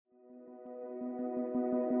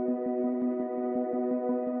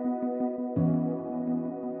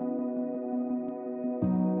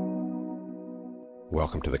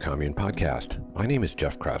welcome to the Commune Podcast. My name is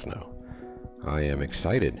Jeff Krasno. I am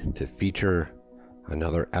excited to feature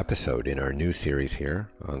another episode in our new series here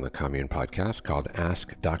on the Commune Podcast called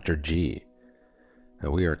Ask Dr. G. Now,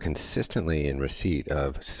 we are consistently in receipt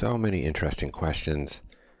of so many interesting questions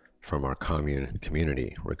from our Commune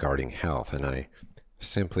community regarding health, and I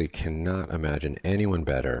simply cannot imagine anyone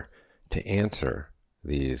better to answer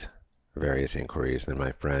these various inquiries than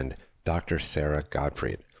my friend Dr. Sarah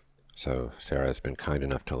Gottfried. So Sarah has been kind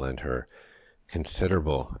enough to lend her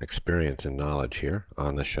considerable experience and knowledge here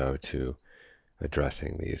on the show to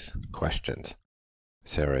addressing these questions.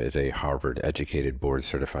 Sarah is a Harvard-educated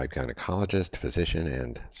board-certified gynecologist, physician,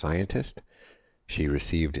 and scientist. She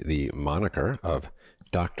received the moniker of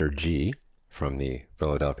Dr. G from the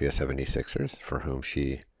Philadelphia 76ers, for whom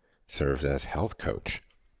she serves as health coach.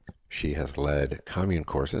 She has led commune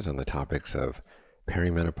courses on the topics of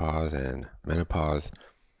perimenopause and menopause,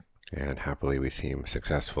 and happily we seem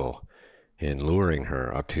successful in luring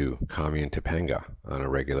her up to Commune Topanga on a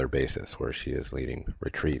regular basis, where she is leading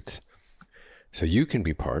retreats. So you can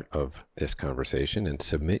be part of this conversation and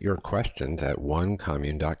submit your questions at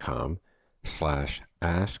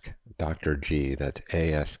onecommune.com/askdrg. That's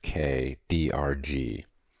ASKDRG.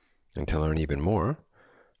 And to learn even more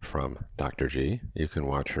from Dr. G, you can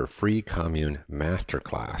watch her free Commune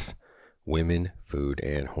Masterclass, Women, Food,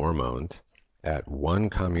 and Hormones, at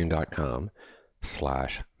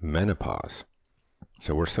onecommune.com/menopause.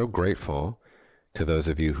 So we're so grateful to those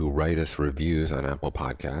of you who write us reviews on Apple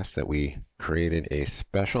Podcasts that we created a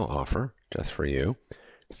special offer just for you,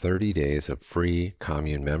 30 days of free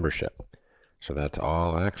Commune membership. So that's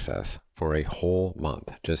all access for a whole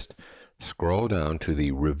month. Just scroll down to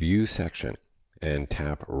the review section and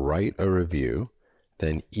tap write a review,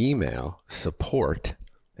 then email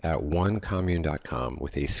support@onecommune.com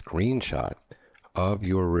with a screenshot of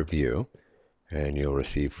your review, and you'll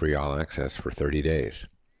receive free all access for 30 days.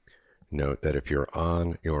 Note that if you're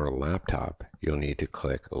on your laptop, you'll need to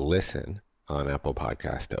click listen on Apple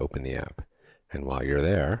Podcasts to open the app. And while you're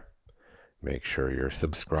there, make sure you're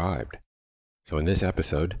subscribed. So in this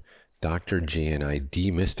episode, Dr. G and I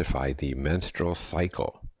demystify the menstrual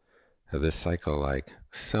cycle. Now, this cycle, like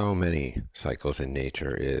so many cycles in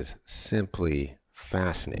nature, is simply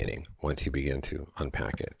fascinating once you begin to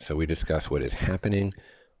unpack it. So we discuss what is happening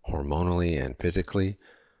hormonally and physically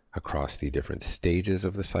across the different stages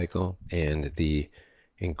of the cycle and the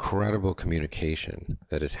incredible communication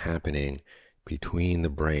that is happening between the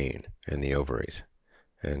brain and the ovaries.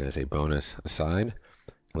 And as a bonus aside,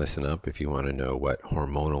 listen up if you want to know what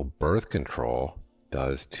hormonal birth control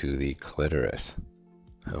does to the clitoris.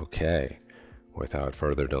 Okay, without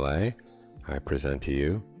further delay, I present to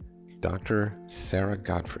you Dr. Sarah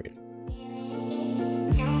Gottfried.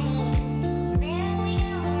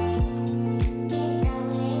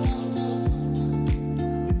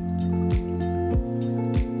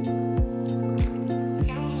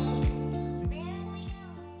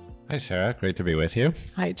 Hi, Sarah. Great to be with you.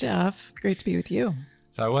 Hi, Jeff. Great to be with you.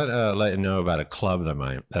 So I want to let you know about a club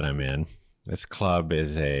that I'm in. This club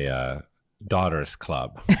is a daughters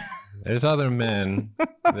club. There's other men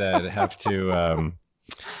that have to,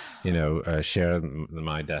 share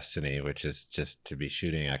my destiny, which is just to be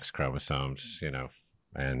shooting X chromosomes,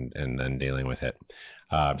 and then dealing with it.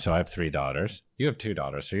 So I have 3 daughters. You have 2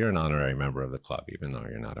 daughters, so you're an honorary member of the club, even though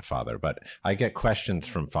you're not a father. But I get questions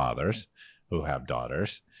from fathers who have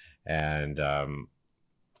daughters. And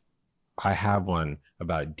I have one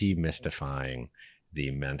about demystifying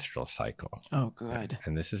the menstrual cycle. Oh, good.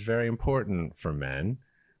 And this is very important for men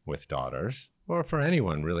with daughters, or for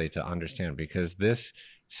anyone really, to understand, because this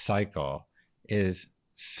cycle is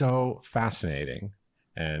so fascinating.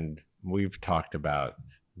 And we've talked about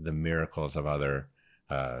the miracles of other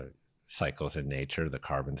cycles in nature, the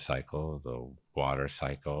carbon cycle, the water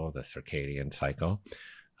cycle, the circadian cycle.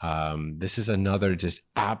 This is another just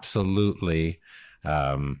absolutely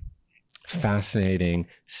fascinating,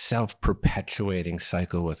 self-perpetuating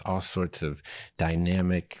cycle with all sorts of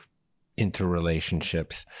dynamic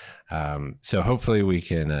interrelationships. So hopefully we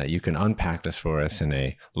can you can unpack this for us in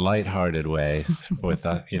a lighthearted way with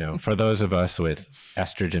for those of us with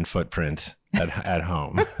estrogen footprints at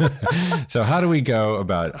home. So how do we go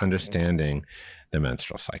about understanding the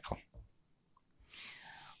menstrual cycle?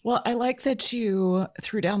 Well, I like that you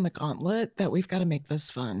threw down the gauntlet that we've got to make this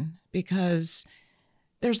fun, because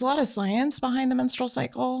there's a lot of science behind the menstrual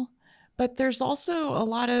cycle, but there's also a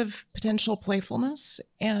lot of potential playfulness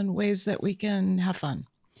and ways that we can have fun.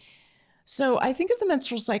 So I think of the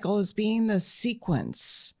menstrual cycle as being the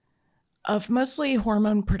sequence of mostly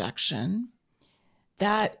hormone production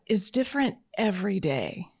that is different every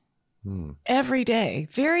day. every day.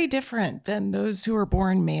 Very different than those who are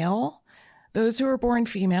born male. Those who are born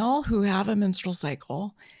female who have a menstrual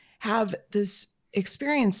cycle have this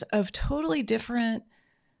experience of totally different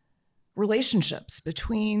relationships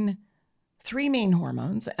between three main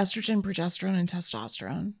hormones, estrogen, progesterone, and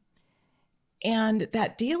testosterone. And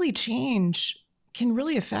that daily change can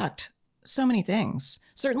really affect so many things.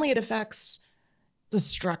 Certainly it affects the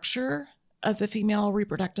structure of the female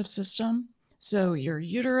reproductive system. So your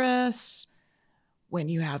uterus, when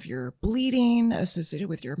you have your bleeding associated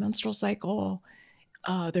with your menstrual cycle,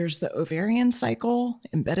 there's the ovarian cycle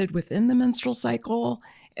embedded within the menstrual cycle,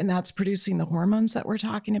 and that's producing the hormones that we're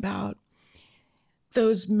talking about.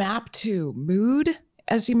 Those map to mood,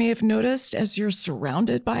 as you may have noticed, as you're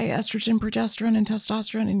surrounded by estrogen, progesterone, and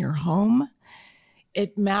testosterone in your home.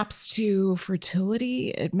 It maps to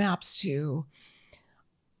fertility. It maps to,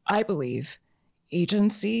 I believe,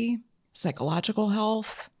 agency, psychological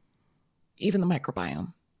health, even the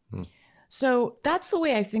microbiome. So that's the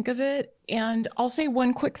way I think of it. And I'll say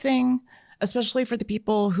one quick thing, especially for the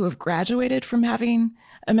people who have graduated from having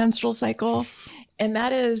a menstrual cycle, and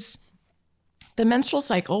that is the menstrual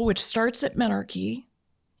cycle, which starts at menarche.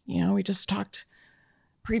 You know, we just talked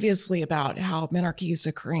previously about how menarche is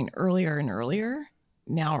occurring earlier and earlier,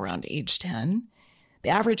 now around age 10. The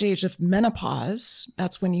average age of menopause,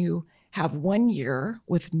 that's when you have 1 year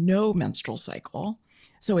with no menstrual cycle.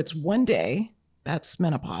 So it's 1 day, that's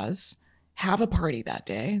menopause. Have a party that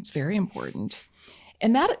day. It's very important.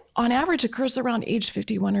 And that on average occurs around age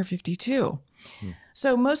 51 or 52.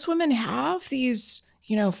 So most women have these,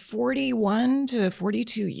 41 to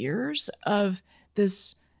 42 years of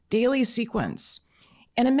this daily sequence.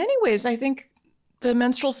 And in many ways, I think the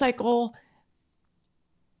menstrual cycle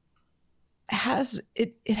has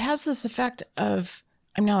this effect of,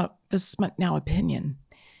 this is now opinion.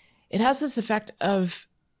 It has this effect of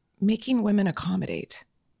making women accommodate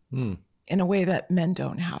in a way that men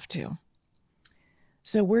don't have to.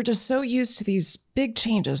 So we're just so used to these big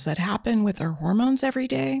changes that happen with our hormones every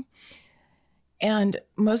day. And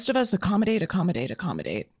most of us accommodate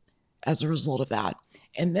as a result of that.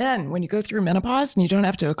 And then when you go through menopause and you don't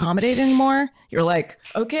have to accommodate anymore, you're like,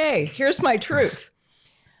 okay, here's my truth.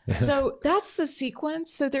 So that's the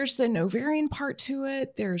sequence. So there's an ovarian part to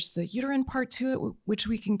it. There's the uterine part to it, which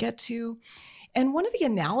we can get to. And one of the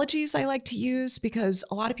analogies I like to use, because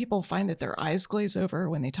a lot of people find that their eyes glaze over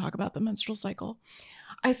when they talk about the menstrual cycle,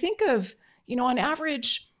 I think of, on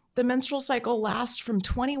average, the menstrual cycle lasts from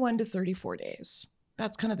 21 to 34 days.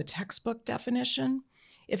 That's kind of the textbook definition.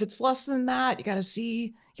 If it's less than that, you got to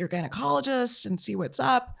see your gynecologist and see what's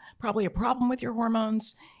up, probably a problem with your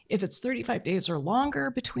hormones. If it's 35 days or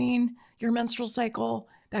longer between your menstrual cycle,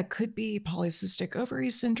 that could be polycystic ovary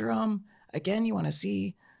syndrome. Again, you want to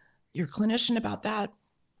see your clinician about that.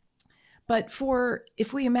 But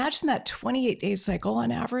if we imagine that 28-day cycle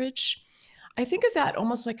on average, I think of that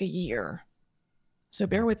almost like a year. So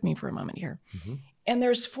bear with me for a moment here. And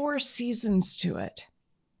there's 4 seasons to it.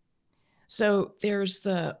 So there's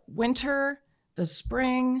the winter, the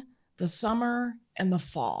spring, the summer, and the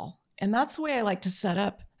fall. And that's the way I like to set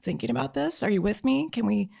up thinking about this. Are you with me? Can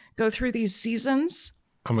we go through these seasons?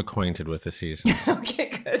 I'm acquainted with the seasons. Okay,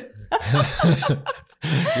 good.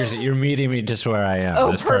 You're meeting me just where I am.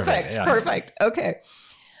 Oh, That's perfect. Yes. Perfect.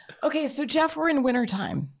 Okay, so Jeff, we're in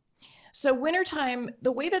wintertime. So wintertime,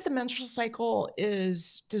 the way that the menstrual cycle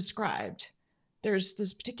is described, there's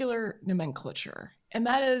this particular nomenclature, and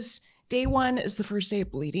that is day 1 is the first day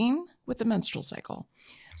of bleeding with the menstrual cycle.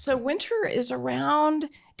 So winter is around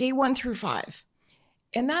day 1 through 5.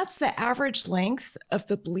 And that's the average length of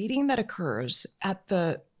the bleeding that occurs at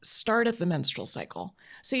the start of the menstrual cycle.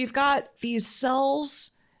 So you've got these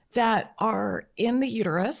cells that are in the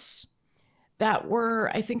uterus that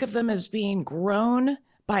I think of them as being grown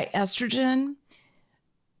by estrogen.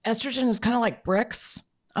 Estrogen is kind of like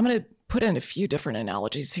bricks. I'm going to put in a few different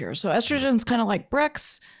analogies here. So estrogen is kind of like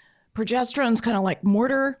bricks. Progesterone is kind of like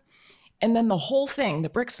mortar. And then the whole thing, the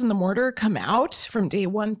bricks and the mortar, come out from day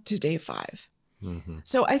 1 to day 5.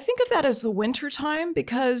 So I think of that as the winter time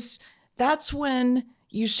because that's when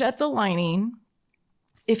you shed the lining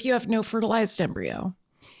if you have no fertilized embryo.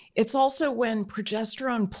 It's also when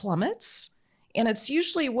progesterone plummets, and it's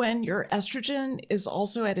usually when your estrogen is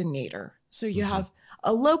also at a nadir. So you have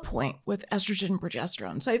a low point with estrogen and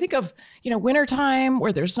progesterone. So I think of, wintertime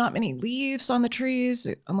where there's not many leaves on the trees,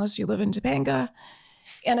 unless you live in Topanga.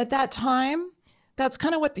 And at that time, that's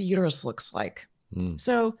kind of what the uterus looks like.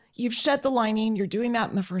 So you've shed the lining. You're doing that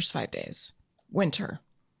in the first 5 days, winter.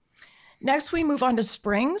 Next, we move on to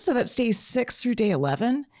spring. So that's day 6 through day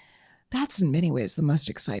 11. that's in many ways the most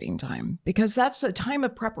exciting time, because that's a time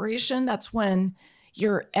of preparation. That's when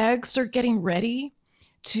your eggs are getting ready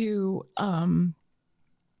to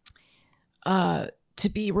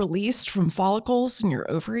be released from follicles in your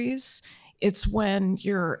ovaries. It's when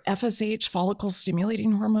your FSH, follicle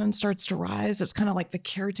stimulating hormone, starts to rise. It's kind of like the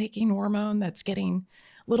caretaking hormone that's getting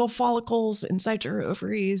little follicles inside your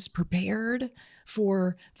ovaries prepared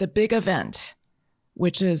for the big event,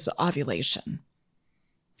 which is ovulation.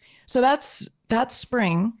 So that's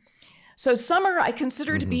spring. So summer I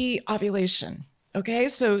consider to be ovulation. Okay,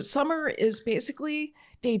 so summer is basically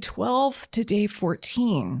day 12 to day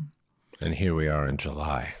 14. And here we are in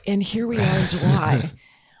July.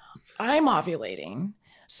 I'm ovulating.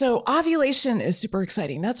 So ovulation is super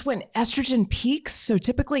exciting. That's when estrogen peaks. So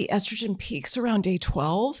typically estrogen peaks around day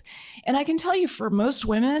 12. And I can tell you, for most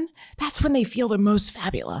women, that's when they feel the most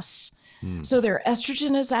fabulous. So their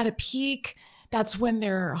estrogen is at a peak. That's when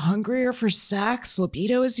they're hungrier for sex.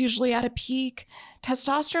 Libido is usually at a peak.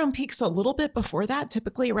 Testosterone peaks a little bit before that,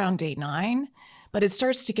 typically around day 9, but it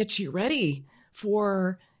starts to get you ready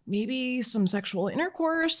for maybe some sexual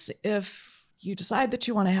intercourse if you decide that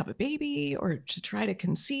you want to have a baby or to try to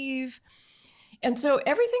conceive. And so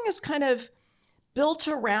everything is kind of built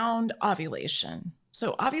around ovulation.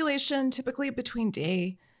 So ovulation, typically between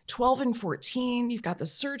day 12 and 14, you've got the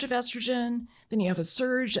surge of estrogen, then you have a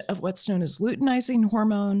surge of what's known as luteinizing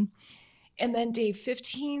hormone, and then day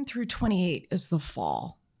 15 through 28 is the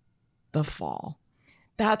fall.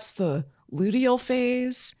 That's the luteal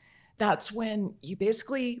phase. That's when you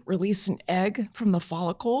basically release an egg from the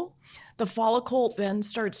follicle. The follicle then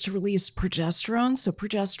starts to release progesterone. So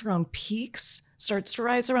progesterone peaks, starts to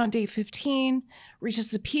rise around day 15,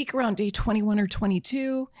 reaches a peak around day 21 or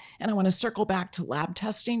 22. And I want to circle back to lab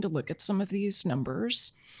testing to look at some of these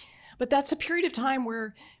numbers. But that's a period of time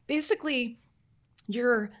where basically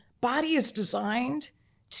your body is designed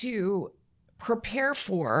to prepare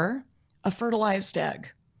for a fertilized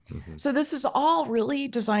egg. So this is all really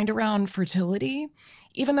designed around fertility,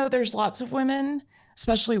 even though there's lots of women,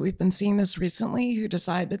 especially we've been seeing this recently, who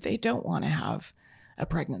decide that they don't want to have a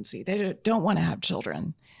pregnancy. They don't want to have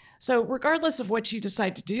children. So regardless of what you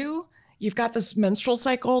decide to do, you've got this menstrual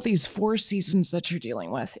cycle, these 4 seasons that you're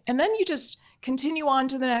dealing with, and then you just continue on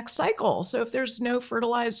to the next cycle. So if there's no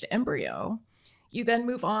fertilized embryo, you then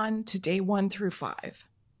move on to day 1 through 5.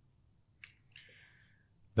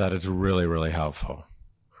 That is really, really helpful.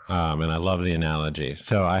 And I love the analogy.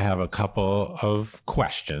 So I have a couple of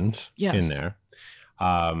questions in there.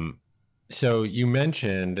 So you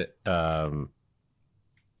mentioned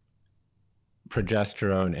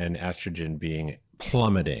progesterone and estrogen being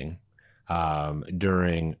plummeting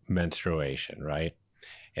during menstruation, right?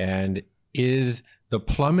 And is the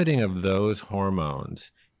plummeting of those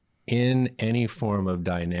hormones in any form of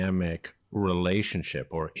dynamic relationship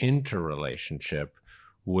or interrelationship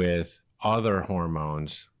with other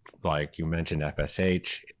hormones, like you mentioned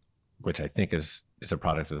FSH, which I think is a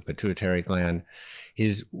product of the pituitary gland?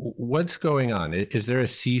 Is what's going on? Is there a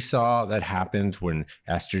seesaw that happens when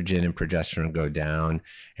estrogen and progesterone go down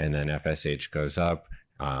and then FSH goes up?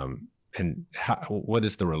 And what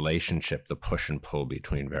is the relationship, the push and pull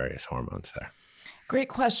between various hormones there? Great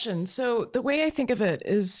question. So the way I think of it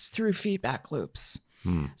is through feedback loops.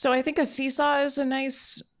 So I think a seesaw is a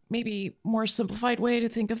nice, maybe more simplified way to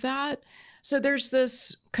think of that. So there's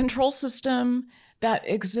this control system that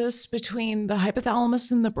exists between the hypothalamus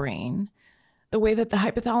and the brain, the way that the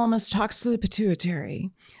hypothalamus talks to the pituitary,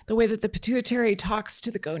 the way that the pituitary talks to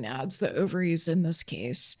the gonads, the ovaries in this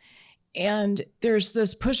case. And there's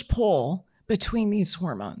this push-pull between these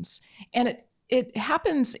hormones. And it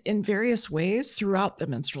happens in various ways throughout the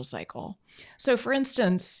menstrual cycle. So for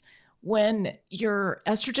instance, when your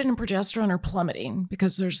estrogen and progesterone are plummeting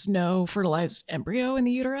because there's no fertilized embryo in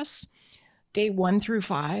the uterus, day 1 through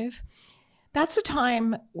 5, that's a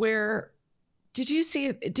time where, did you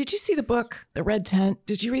see the book, The Red Tent?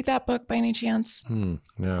 Did you read that book by any chance?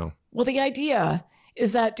 No. Well, the idea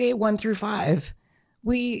is that day 1 through 5,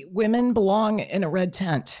 we women belong in a red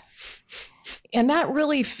tent. And that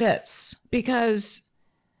really fits because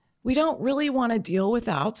we don't really want to deal with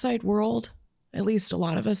the outside world. At least a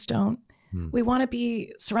lot of us don't. We want to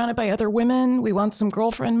be surrounded by other women. We want some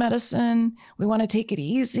girlfriend medicine. We want to take it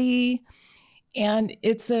easy. And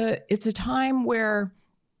it's a time where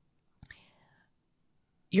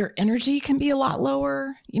your energy can be a lot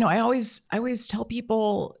lower. You know, I always tell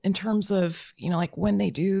people in terms of, you know, like when they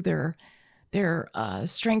do their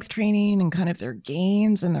strength training and kind of their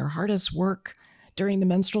gains and their hardest work during the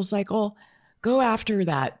menstrual cycle, go after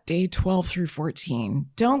that day 12 through 14.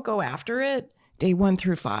 Don't go after it day 1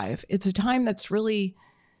 through 5. It's a time that's really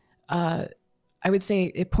I would say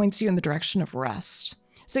it points you in the direction of rest.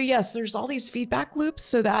 So yes, there's all these feedback loops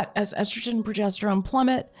so that as estrogen and progesterone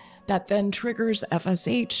plummet, that then triggers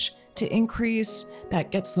FSH to increase,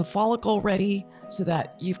 that gets the follicle ready so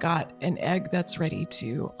that you've got an egg that's ready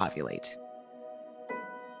to ovulate.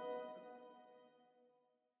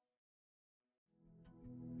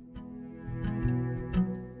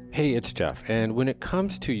 Hey, it's Jeff, and when it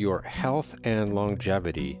comes to your health and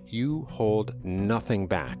longevity, you hold nothing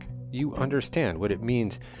back. You understand what it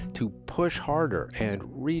means to push harder and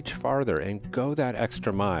reach farther and go that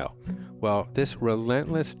extra mile. Well, this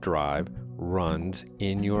relentless drive runs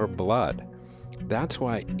in your blood. That's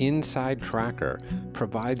why Inside Tracker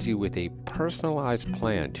provides you with a personalized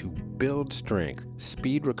plan to build strength,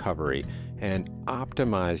 speed recovery, and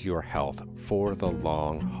optimize your health for the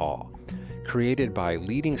long haul. Created by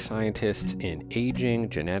leading scientists in aging,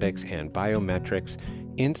 genetics, and biometrics,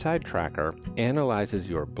 Inside Tracker analyzes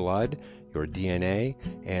your blood, your DNA,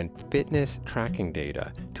 and fitness tracking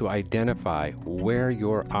data to identify where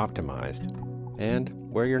you're optimized and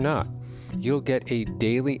where you're not. You'll get a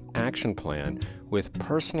daily action plan with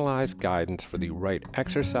personalized guidance for the right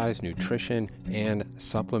exercise, nutrition, and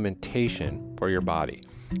supplementation for your body.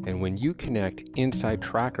 And when you connect Inside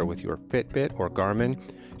Tracker with your Fitbit or Garmin,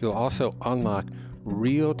 you'll also unlock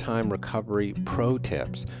real-time recovery pro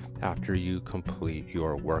tips after you complete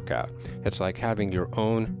your workout. It's like having your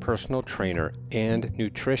own personal trainer and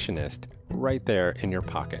nutritionist right there in your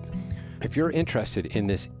pocket. If you're interested in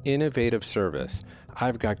this innovative service,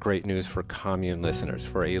 I've got great news for Commune listeners.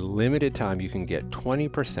 For a limited time, you can get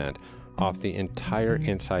 20% off the entire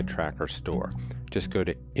Inside Tracker store. Just go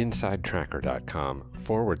to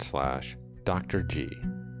insidetracker.com/Dr. G.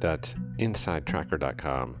 That's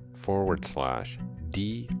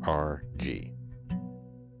insidetracker.com/DRG.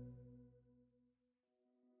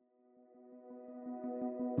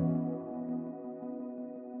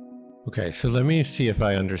 Okay, so let me see if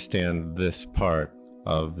I understand this part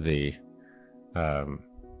of the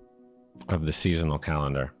seasonal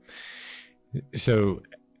calendar. So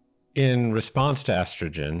in response to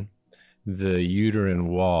estrogen, the uterine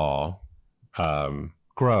wall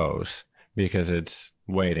grows because it's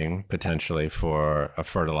waiting potentially for a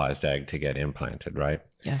fertilized egg to get implanted, right?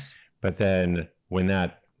 Yes. But then when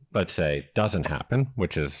that, let's say, doesn't happen,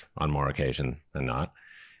 which is on more occasion than not,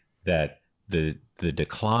 that the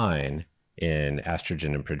decline in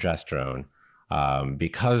estrogen and progesterone,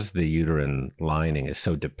 because the uterine lining is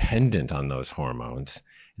so dependent on those hormones,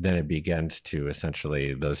 then it begins to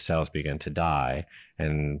essentially, those cells begin to die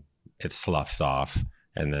and it sloughs off.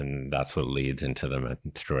 And then that's what leads into the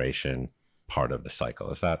menstruation part of the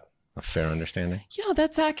cycle. Is that a fair understanding? Yeah,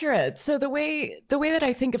 that's accurate. So the way that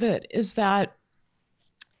I think of it is that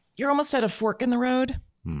you're almost at a fork in the road.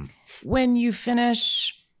 When you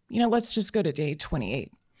finish, let's just go to day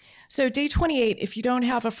 28. So day 28, if you don't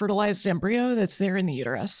have a fertilized embryo that's there in the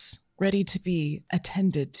uterus, ready to be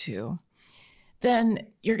attended to, then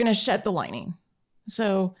you're going to shed the lining.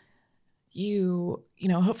 So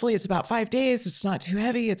hopefully it's about 5 days. It's not too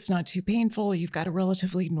heavy. It's not too painful. You've got a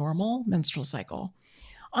relatively normal menstrual cycle.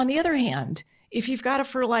 On the other hand, if you've got a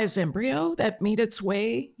fertilized embryo that made its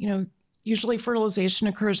way, usually fertilization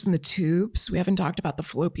occurs in the tubes. We haven't talked about the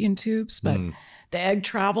fallopian tubes, but the egg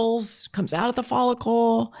travels, comes out of the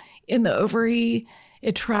follicle, in the ovary.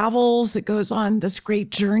 It travels. It goes on this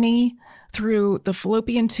great journey through the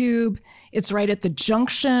fallopian tube. It's right at the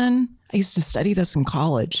junction. I used to study this in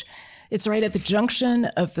college. It's right at the junction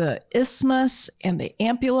of the isthmus and the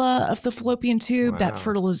ampulla of the fallopian tube. Wow. That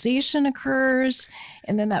fertilization occurs.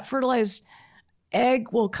 And then that fertilized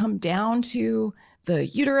egg will come down to the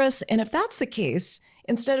uterus. And if that's the case,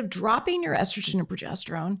 instead of dropping your estrogen and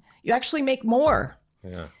progesterone, you actually make more.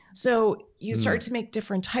 Yeah. So you start to make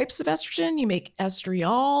different types of estrogen. You make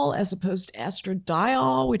estriol as opposed to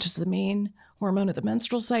estradiol, which is the main hormone of the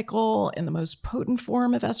menstrual cycle and the most potent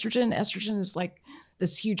form of estrogen. Estrogen is like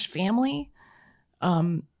this huge family,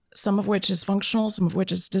 some of which is functional, some of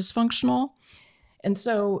which is dysfunctional. And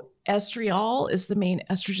so estriol is the main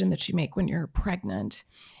estrogen that you make when you're pregnant.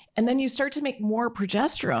 And then you start to make more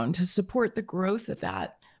progesterone to support the growth of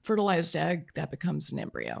that fertilized egg that becomes an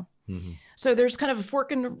embryo. Mm-hmm. So there's kind of a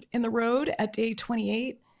fork in the road at day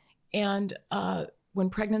 28. And when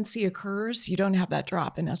pregnancy occurs, you don't have that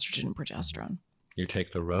drop in estrogen and progesterone. You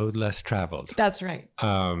take the road less traveled. That's right.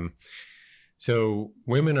 So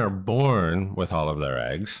women are born with all of their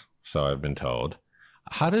eggs, so I've been told.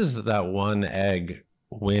 How does that one egg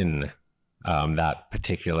win that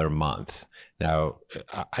particular month? Now,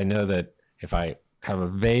 I know that if I have a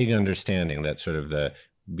vague understanding that sort of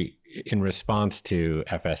in response to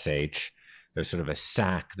FSH, there's sort of a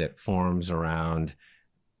sac that forms around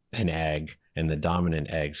an egg, and the dominant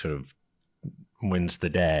egg sort of wins the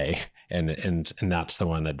day, and that's the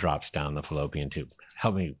one that drops down the fallopian tube.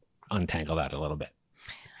 Help me untangle that a little bit.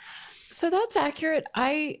 So that's accurate.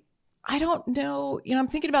 I don't know. I'm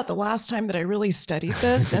thinking about the last time that I really studied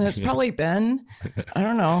this, and it's probably been, I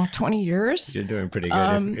don't know, 20 years. You're doing pretty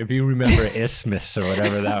good. If you remember isthmus or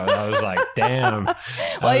whatever, that was like, damn.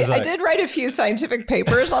 Well, I did write a few scientific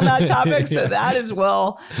papers on that topic, so that is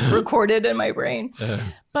well recorded in my brain.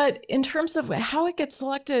 But in terms of how it gets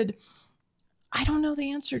selected, I don't know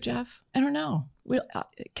the answer, Jeff. I don't know.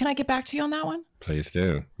 Can I get back to you on that one? Please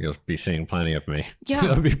do. You'll be seeing plenty of me. Yeah.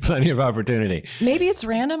 There'll be plenty of opportunity. Maybe it's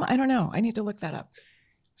random. I don't know. I need to look that up.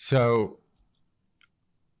 So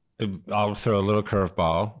I'll throw a little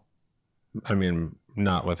curveball. I mean,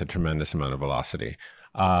 not with a tremendous amount of velocity.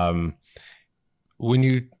 When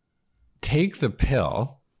you take the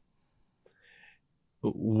pill,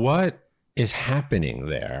 what is happening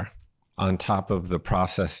there on top of the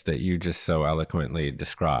process that you just so eloquently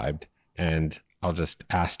described? And I'll just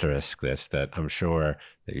asterisk this, that I'm sure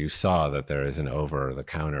that you saw that there is an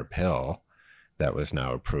over-the-counter pill that was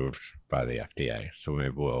now approved by the FDA. So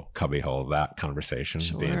maybe we'll cubbyhole that conversation,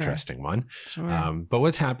 Sure. the interesting one. Sure. But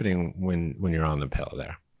what's happening when you're on the pill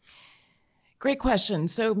there? Great question.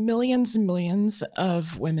 So millions and millions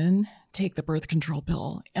of women take the birth control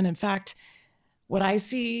pill. And in fact, what I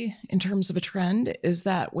see in terms of a trend is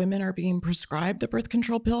that women are being prescribed the birth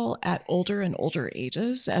control pill at older and older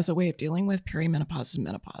ages as a way of dealing with perimenopause and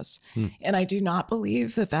menopause. And I do not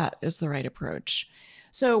believe that that is the right approach.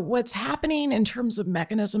 So what's happening in terms of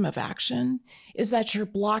mechanism of action is that you're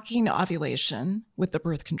blocking ovulation with the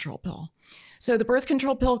birth control pill. So the birth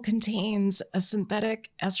control pill contains a synthetic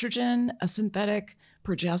estrogen, a synthetic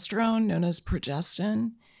progesterone known as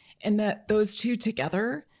progestin, and that those two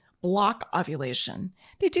together block ovulation.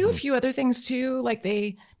 They do a few other things too, like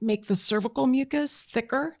they make the cervical mucus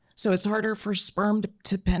thicker, so it's harder for sperm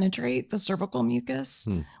to penetrate the cervical mucus.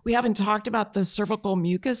 We haven't talked about the cervical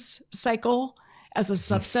mucus cycle as a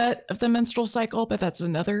subset of the menstrual cycle, but that's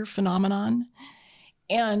another phenomenon.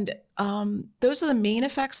 And those are the main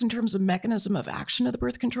effects in terms of mechanism of action of the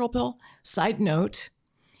birth control pill. Side note,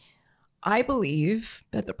 I believe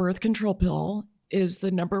that the birth control pill is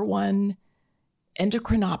the number one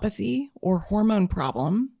endocrinopathy or hormone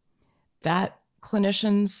problem that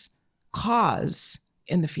clinicians cause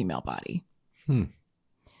in the female body.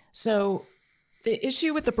 So the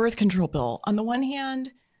issue with the birth control pill, on the one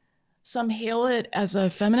hand, some hail it as a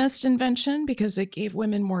feminist invention because it gave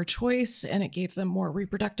women more choice and it gave them more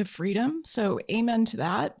reproductive freedom. So amen to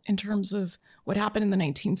that in terms of what happened in the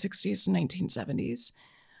 1960s and 1970s.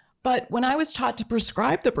 But when I was taught to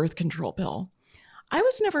prescribe the birth control pill, I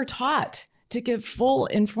was never taught to give full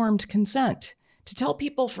informed consent, to tell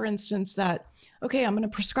people, for instance, that, okay, I'm going to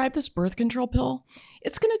prescribe this birth control pill.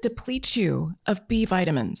 It's going to deplete you of B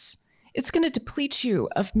vitamins. It's going to deplete you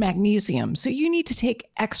of magnesium. So you need to take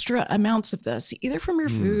extra amounts of this, either from your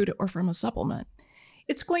food or from a supplement.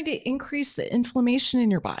 It's going to increase the inflammation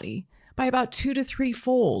in your body by about 2 to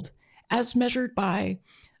 3-fold, as measured by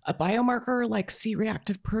a biomarker like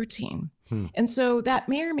C-reactive protein. And so that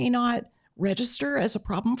may or may not register as a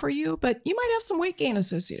problem for you, but you might have some weight gain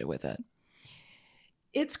associated with it.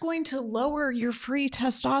 It's going to lower your free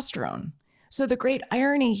testosterone. So the great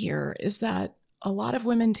irony here is that a lot of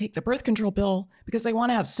women take the birth control pill because they want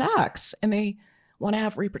to have sex and they want to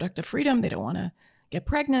have reproductive freedom. They don't want to get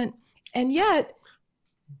pregnant. And yet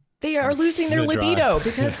they are losing their libido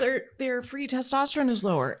because their free testosterone is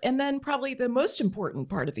lower. And then probably the most important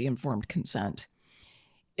part of the informed consent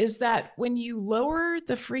is that when you lower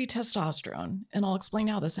the free testosterone, and I'll explain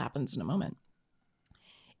how this happens in a moment,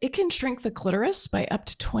 it can shrink the clitoris by up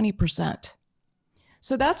to 20%.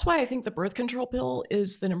 So that's why I think the birth control pill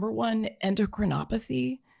is the number one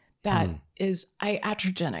endocrinopathy that is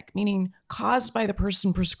iatrogenic, meaning caused by the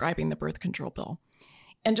person prescribing the birth control pill.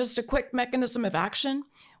 And just a quick mechanism of action,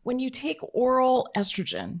 when you take oral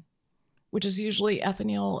estrogen, which is usually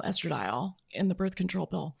ethinyl estradiol in the birth control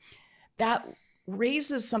pill, that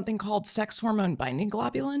raises something called sex hormone binding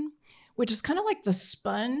globulin, which is kind of like the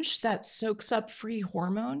sponge that soaks up free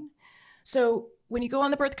hormone. So when you go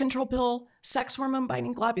on the birth control pill, sex hormone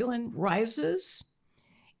binding globulin rises,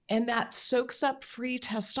 and that soaks up free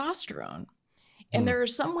testosterone. And there are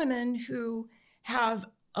some women who have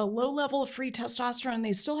a low level of free testosterone.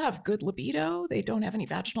 They still have good libido. They don't have any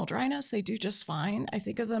vaginal dryness. They do just fine. I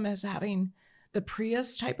think of them as having the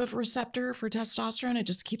Prius type of receptor for testosterone. It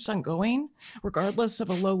just keeps on going, regardless of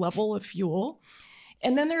a low level of fuel.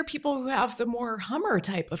 And then there are people who have the more Hummer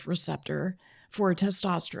type of receptor for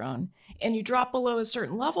testosterone. And you drop below a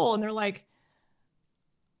certain level and they're like,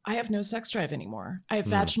 I have no sex drive anymore. I have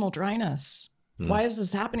vaginal dryness. Why is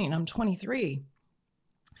this happening? I'm 23.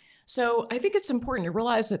 So I think it's important to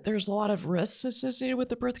realize that there's a lot of risks associated with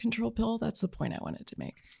the birth control pill. That's the point I wanted to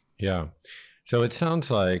make. Yeah. So it sounds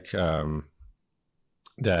like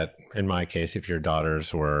that in my case, if your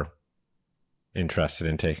daughters were interested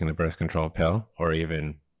in taking the birth control pill, or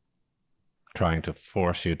even trying to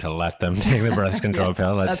force you to let them take the birth control Yes,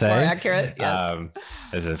 pill, let's that's say. more accurate. Yes.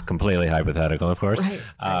 This is completely hypothetical, of course.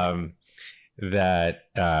 Right. That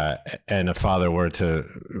and a father were to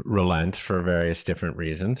relent for various different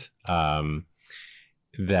reasons,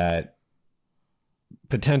 that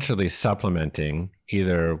potentially supplementing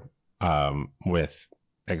either with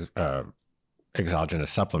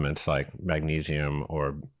exogenous supplements like magnesium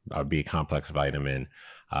or a B complex vitamin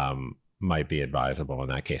might be advisable in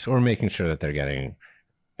that case, or making sure that they're getting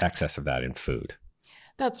excess of that in food.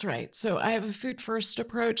 That's right. So I have a food first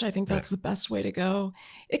approach. I think that's the best way to go.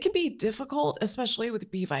 It can be difficult, especially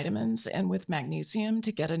with B vitamins and with magnesium,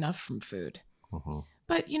 to get enough from food.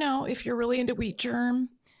 But, if you're really into wheat germ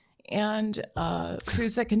and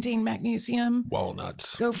foods that contain magnesium,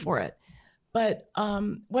 walnuts, go for it. But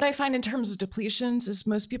what I find in terms of depletions is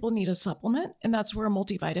most people need a supplement, and that's where a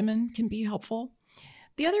multivitamin can be helpful.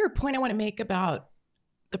 The other point I want to make about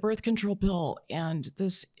the birth control pill and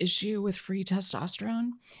this issue with free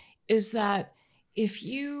testosterone is that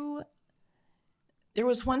there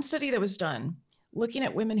was one study that was done looking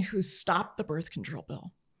at women who stopped the birth control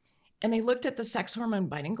pill, and they looked at the sex hormone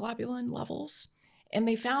binding globulin levels, and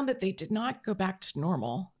they found that they did not go back to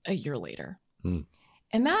normal a year later.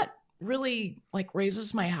 And that really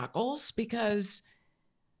raises my hackles, because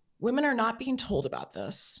women are not being told about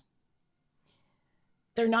this.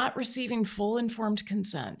 They're not receiving full informed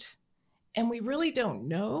consent. And we really don't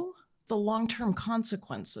know the long-term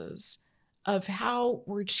consequences of how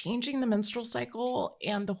we're changing the menstrual cycle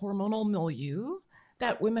and the hormonal milieu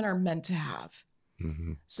that women are meant to have.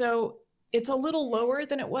 So it's a little lower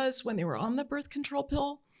than it was when they were on the birth control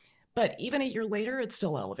pill, but even a year later, it's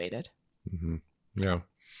still elevated. Yeah.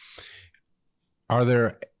 Are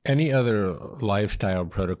there any other lifestyle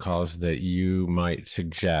protocols that you might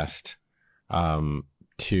suggest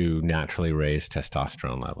to naturally raise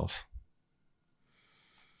testosterone levels?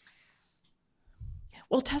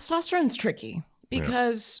 Well, testosterone's tricky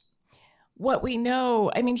because what we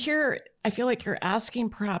know, here, I feel like you're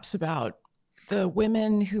asking perhaps about the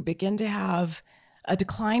women who begin to have a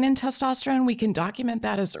decline in testosterone. We can document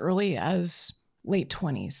that as early as late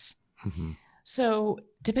 20s. So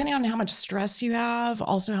depending on how much stress you have,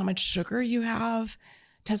 also how much sugar you have,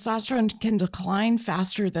 testosterone can decline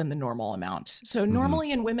faster than the normal amount. So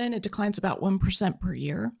normally in women, it declines about 1% per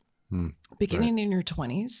year, beginning in your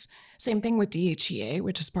 20s. Same thing with DHEA,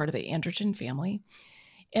 which is part of the androgen family.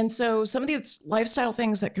 And so some of these lifestyle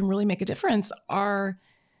things that can really make a difference are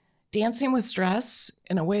dancing with stress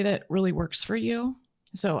in a way that really works for you.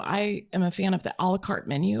 So I am a fan of the a la carte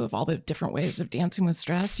menu of all the different ways of dancing with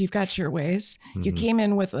stress. You've got your ways. You came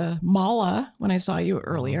in with a mala when I saw you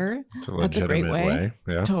earlier. That's a great way.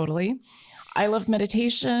 Yeah. Totally. I love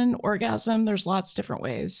meditation, orgasm. There's lots of different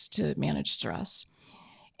ways to manage stress.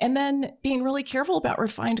 And then being really careful about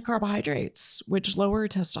refined carbohydrates, which lower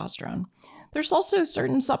testosterone. There's also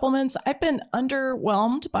certain supplements. I've been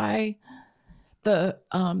underwhelmed by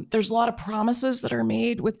there's a lot of promises that are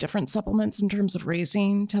made with different supplements in terms of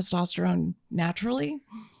raising testosterone naturally.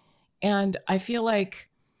 And I feel like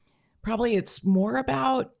probably it's more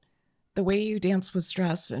about the way you dance with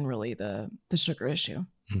stress and really the sugar issue.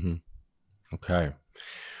 Okay.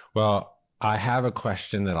 Well, I have a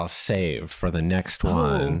question that I'll save for the next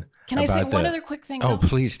one. Can I say one other quick thing? Oh,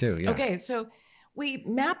 please do. Yeah. Okay. So we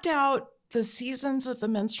mapped out the seasons of the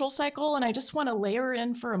menstrual cycle, and I just want to layer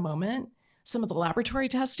in for a moment some of the laboratory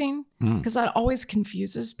testing, because that always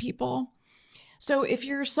confuses people. So if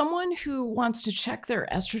you're someone who wants to check their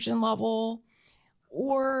estrogen level,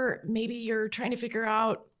 or maybe you're trying to figure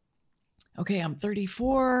out, okay, I'm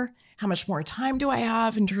 34, how much more time do I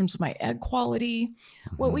have in terms of my egg quality?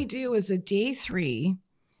 What we do is a day 3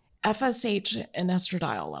 FSH and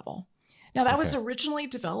estradiol level. Now that was originally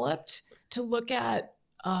developed to look at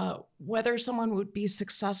whether someone would be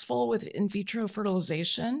successful with in vitro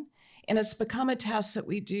fertilization. And it's become a test that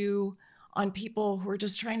we do on people who are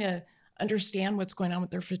just trying to understand what's going on with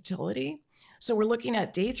their fertility. So we're looking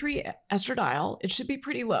at day 3 estradiol. It should be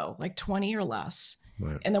pretty low, like 20 or less.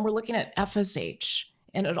 And then we're looking at FSH,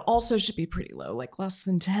 and it also should be pretty low, like less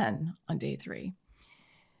than 10 on day 3.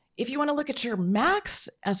 If you want to look at your max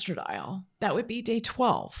estradiol, that would be day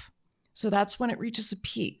 12. So that's when it reaches a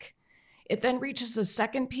peak. It then reaches a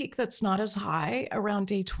second peak that's not as high around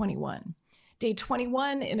day 21. Day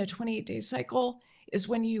 21 in a 28-day cycle is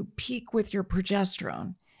when you peak with your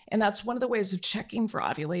progesterone. And that's one of the ways of checking for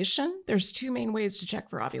ovulation. There's two main ways to check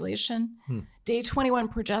for ovulation. Day 21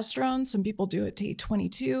 progesterone, some people do it day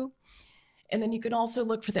 22. And then you can also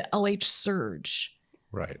look for the LH surge,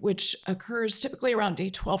 Right. which occurs typically around day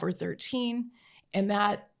 12 or 13. And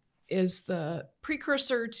that is the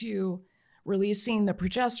precursor to releasing the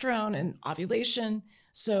progesterone and ovulation.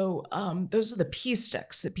 So those are the pee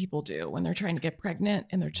sticks that people do when they're trying to get pregnant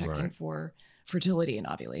and they're checking for fertility and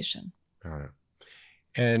ovulation. Got it.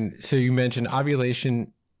 And so you mentioned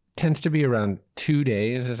ovulation tends to be around 2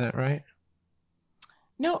 days. Is that right?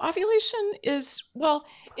 No, ovulation is,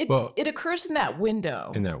 it occurs in that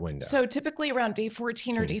window. So typically around day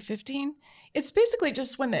 14 or day 15, it's basically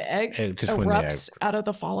just when the egg erupts out of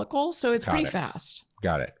the follicle. So it's pretty fast.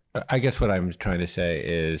 Got it. I guess what I'm trying to say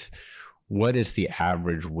is, what is the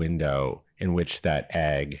average window in which that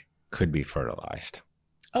egg could be fertilized?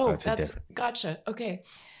 Oh, that's gotcha. Okay.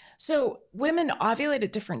 So women ovulate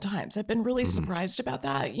at different times. I've been really surprised about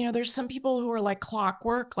that. You know, there's some people who are like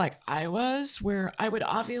clockwork, like I was, where I would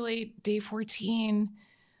ovulate day 14,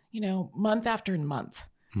 you know, month after month.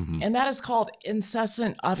 And that is called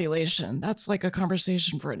incessant ovulation. That's like a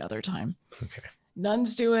conversation for another time. Okay.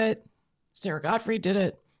 Nuns do it. Sarah Gottfried did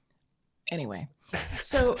it. Anyway,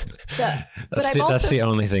 so that's the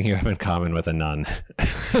only thing you have in common with a nun.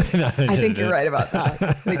 I think you're right about that.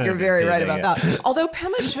 I think you're very right about that. Although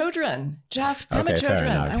Pema Chodron, I want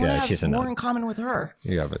to have more in common with her.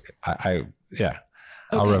 Yeah, but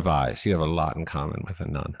I'll revise. You have a lot in common with a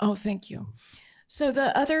nun. Oh, thank you. So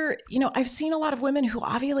the other, you know, I've seen a lot of women who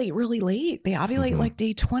ovulate really late. They ovulate like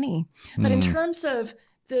day 20. But in terms of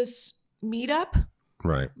this meetup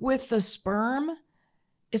with the sperm,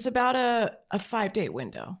 it's about a 5-day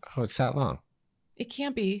window. Oh, it's that long? It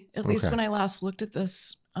can be, at least when I last looked at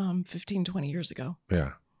this 15, 20 years ago.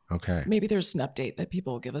 Yeah. Okay. Maybe there's an update that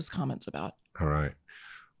people will give us comments about. All right.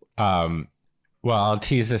 Well, I'll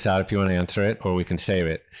tease this out if you want to answer it, or we can save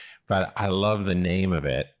it. But I love the name of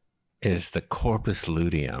it, is the corpus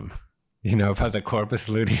luteum. You know about the corpus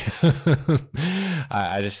luteum?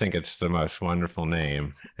 I just think it's the most wonderful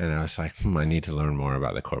name. And I was like, I need to learn more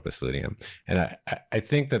about the corpus luteum. And I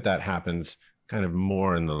think that happens kind of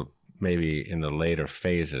more maybe in the later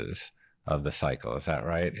phases of the cycle. Is that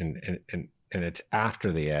right? And it's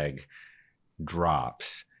after the egg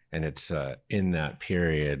drops, and it's in that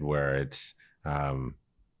period where it's,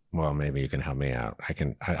 well, maybe you can help me out. I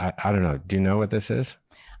don't know. Do you know what this is?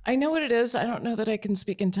 I know what it is. I don't know that I can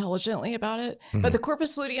speak intelligently about it, but the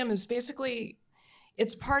corpus luteum is basically,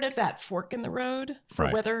 it's part of that fork in the road for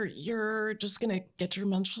whether you're just going to get your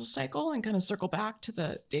menstrual cycle and kind of circle back to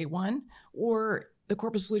the day one, or the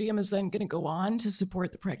corpus luteum is then going to go on to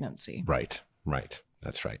support the pregnancy. Right.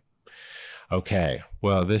 That's right. Okay.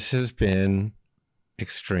 Well, this has been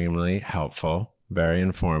extremely helpful, very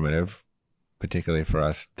informative, particularly for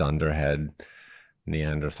us dunderhead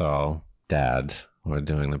Neanderthal dads. We're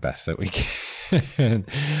doing the best that we can.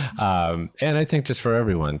 And I think just for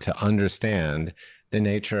everyone to understand the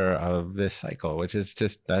nature of this cycle, which is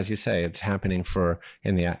just, as you say, it's happening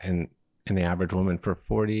in the average woman for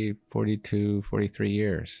 40, 42, 43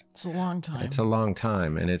 years. It's a long time. It's a long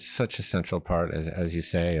time. And it's such a central part, as you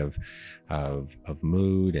say, of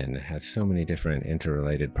mood, and it has so many different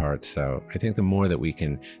interrelated parts. So I think the more that we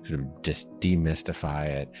can sort of just demystify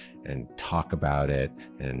it and talk about it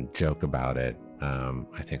and joke about it,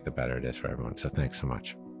 I think the better it is for everyone. So thanks so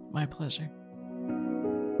much. My pleasure.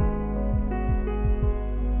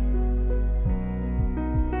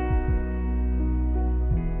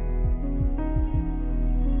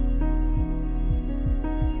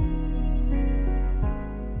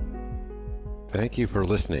 Thank you for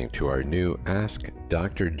listening to our new Ask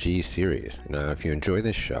Dr. G series. Now, if you enjoy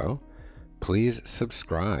this show, please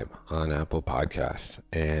subscribe on Apple Podcasts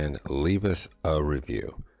and leave us a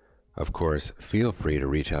review. Of course, feel free to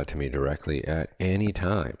reach out to me directly at any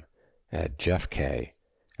time at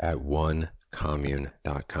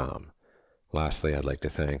jeffk@onecommune.com. Lastly, I'd like to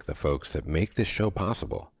thank the folks that make this show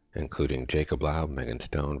possible, including Jacob Lau, Megan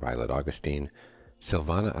Stone, Violet Augustine,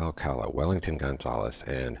 Silvana Alcala, Wellington Gonzalez,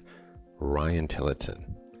 and Ryan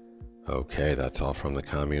Tillotson. Okay, that's all from the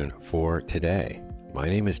commune for today. My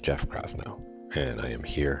name is Jeff Krasno, and I am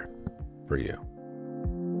here for you.